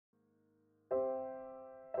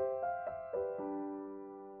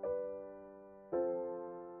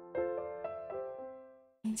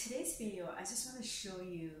In today's video, I just want to show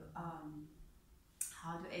you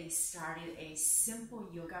how to start a simple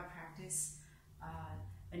yoga practice.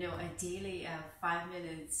 A daily 5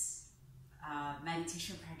 minutes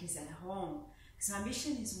meditation practice at home. Because my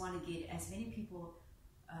mission is want to get as many people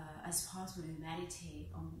as possible to meditate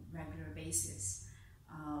on regular basis.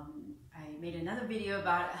 I made another video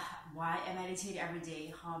about why I meditate every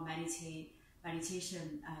day, how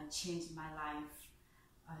meditation changed my life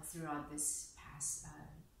throughout this past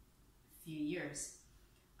few years.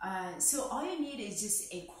 So all you need is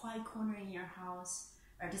just a quiet corner in your house,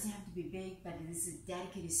 or it doesn't have to be big, but it is a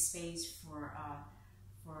dedicated space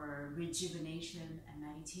for rejuvenation and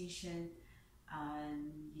meditation.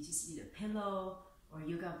 You just need a pillow or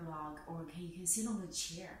yoga block, or you can sit on the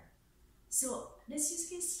chair. So let's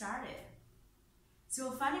just get started.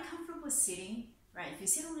 So find a comfortable sitting, right? If you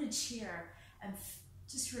sit on a chair and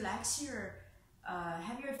just relax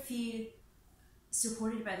have your feet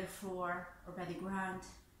supported by the floor or by the ground,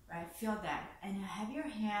 right? Feel that. And have your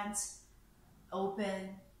hands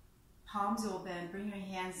open, palms open. Bring your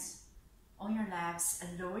hands on your laps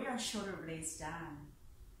and lower your shoulder blades down.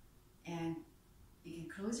 And you can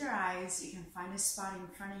close your eyes. You can find a spot in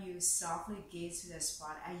front of you, softly gaze to that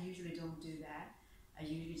spot. I usually don't do that. I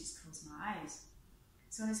usually just close my eyes.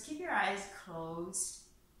 So let's keep your eyes closed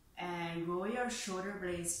and roll your shoulder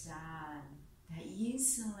blades down. That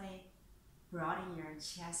instantly broaden your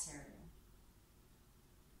chest area.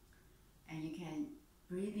 And you can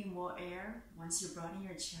breathe in more air once you broaden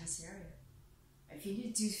your chest area. If you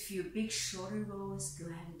need to do a few big shoulder rolls, go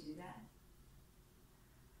ahead and do that.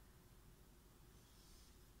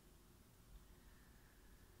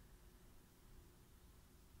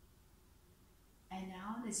 And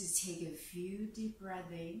now let's just take a few deep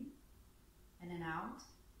breaths in and then out.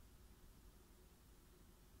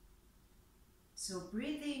 So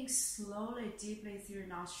breathing slowly, deeply through your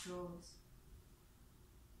nostrils.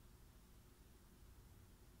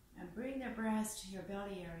 And bring the breath to your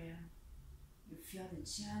belly area. You feel the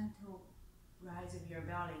gentle rise of your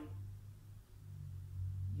belly.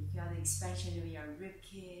 You feel the expansion of your rib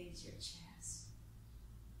cage, your chest.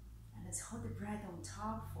 And let's hold the breath on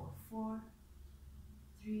top for 4,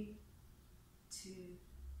 3, 2,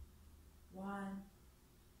 1.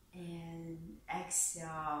 And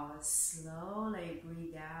exhale, slowly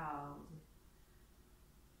breathe out.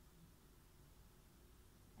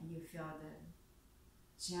 And you feel the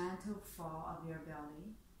gentle fall of your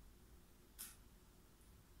belly.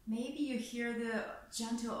 Maybe you hear the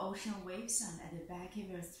gentle ocean wave sound at the back of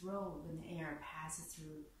your throat when the air passes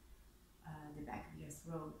through the back of your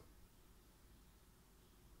throat.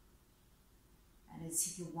 And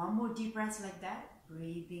let's take one more deep breath like that.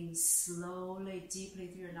 Breathing slowly, deeply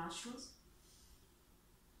through your nostrils.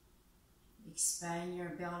 Expand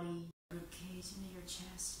your belly, rib cage into your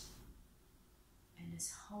chest. And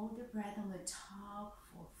just hold the breath on the top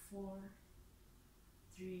for 4,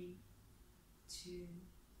 3, 2,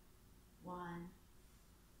 1.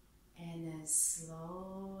 And then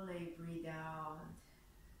slowly breathe out.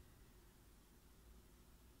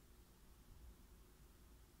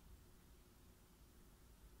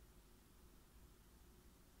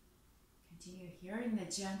 Continue hearing the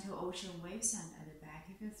gentle ocean wave sound at the back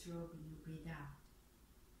of your throat when you breathe out.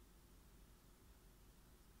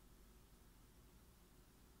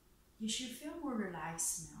 You should feel more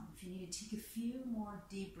relaxed now. If you need to take a few more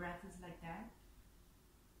deep breaths like that,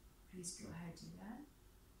 please go ahead and do that.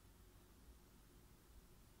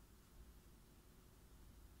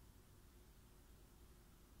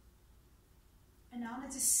 And now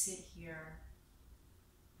let's just sit here,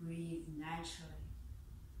 breathe naturally.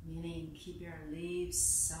 Meaning keep your lips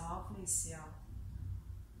softly sealed.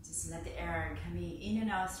 Just let the air come in and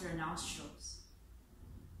out through your nostrils.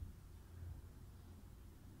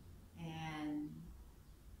 And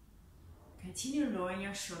continue lowering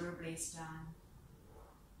your shoulder blades down.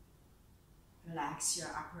 Relax your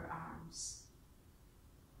upper arms,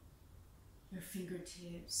 your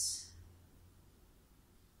fingertips.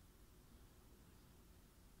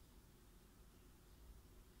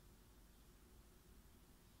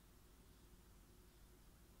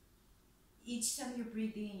 Each time you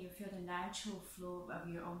breathe in, you feel the natural flow of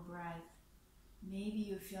your own breath. Maybe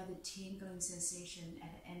you feel the tingling sensation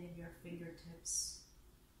at the end of your fingertips,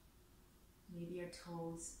 maybe your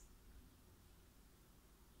toes.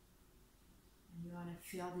 And you want to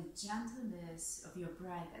feel the gentleness of your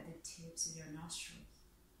breath at the tips of your nostrils.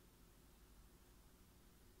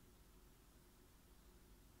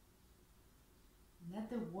 Let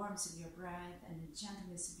the warmth of your breath and the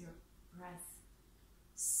gentleness of your breath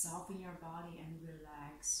soften your body and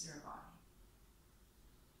relax your body.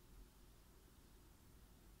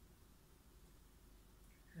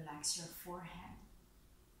 Relax your forehead.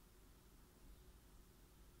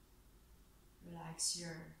 Relax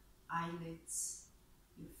your eyelids.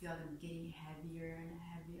 You feel them getting heavier and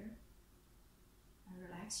heavier. And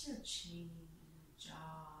relax your chin and your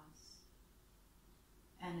jaws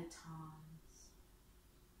and the tongues.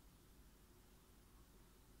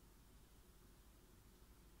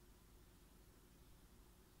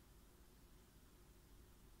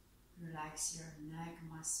 Relax your neck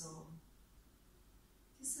muscle.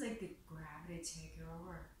 Just let the gravity take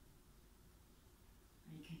over.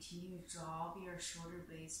 And you continue to drop your shoulder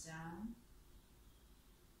blades down.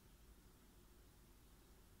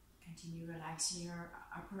 Continue relaxing your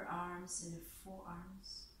upper arms and the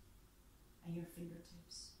forearms and your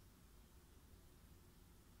fingertips.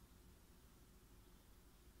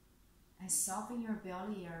 And soften your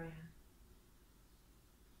belly area,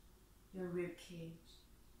 your rib cage,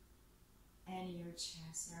 and your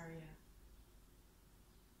chest area.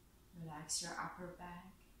 Relax your upper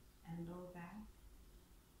back and lower back.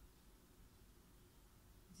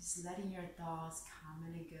 Just letting your thoughts come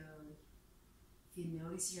and go. If you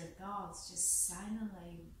notice your thoughts, just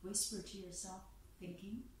silently whisper to yourself,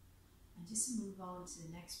 thinking, and just move on to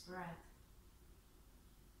the next breath.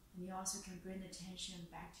 And you also can bring attention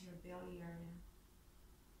back to your belly area.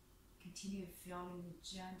 Continue feeling the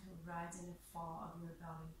gentle rise and fall of your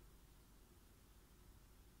belly.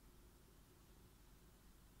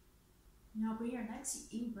 Now bring your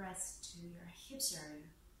next in-breath to your hips area.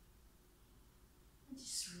 And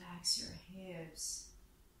just relax your hips.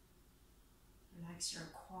 Relax your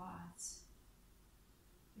quads,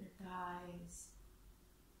 your thighs,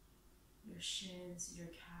 your shins, your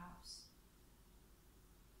calves.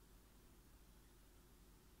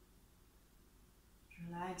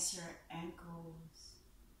 Relax your ankles,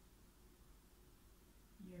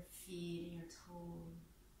 your feet and your toes.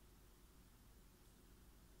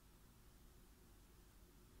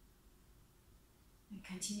 And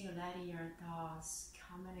continue letting your thoughts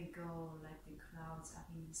come and go like the clouds up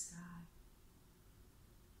in the sky.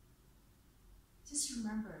 Just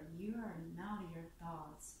remember, you are not your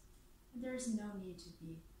thoughts, and there is no need to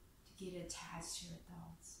get attached to your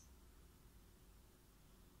thoughts.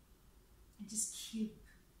 And just keep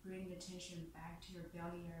bringing attention back to your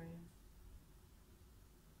belly area.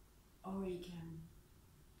 Or you can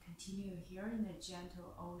continue hearing the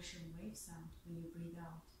gentle ocean wave sound when you breathe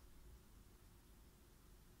out.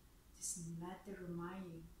 Just let it remind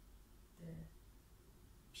you the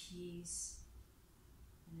peace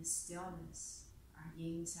and the stillness are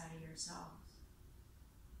inside of yourselves.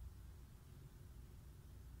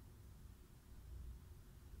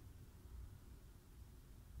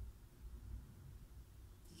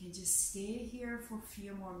 You can just stay here for a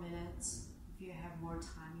few more minutes if you have more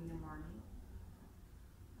time in the morning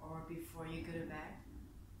or before you go to bed.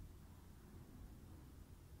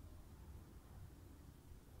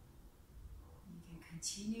 You can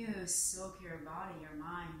continue to soak your body, your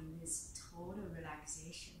mind in this total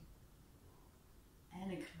relaxation and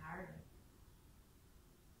clarity.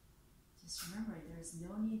 Just remember, there's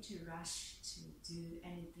no need to rush to do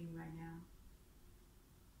anything right now.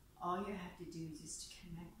 All you have to do is just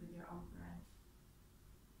connect with your own breath,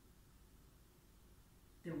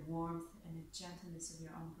 the warmth and the gentleness of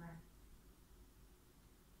your own breath.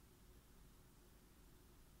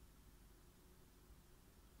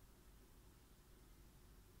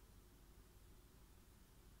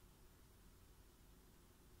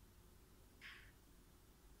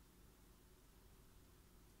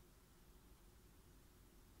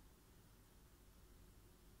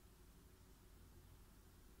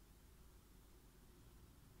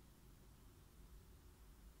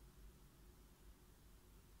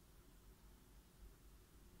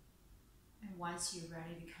 Once you're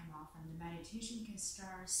ready to come off from the meditation, you can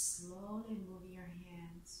start slowly moving your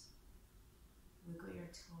hands, wiggle your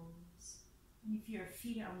toes. And if your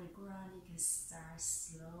feet are on the ground, you can start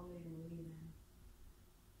slowly moving them.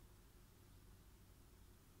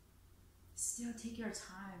 Still take your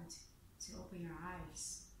time to open your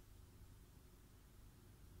eyes.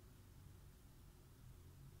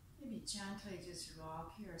 Maybe gently just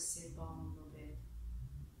rock your sit bone a little bit.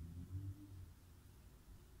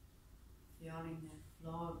 Feeling the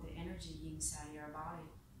flow of the energy inside your body.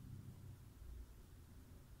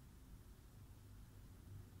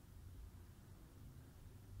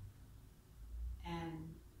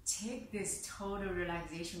 And take this total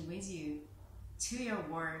relaxation with you to your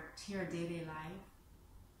work, to your daily life.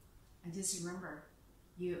 And just remember,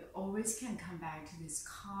 you always can come back to this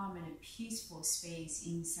calm and peaceful space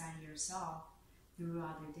inside yourself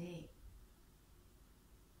throughout the day.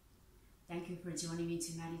 Thank you for joining me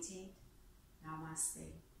to meditate. Namaste.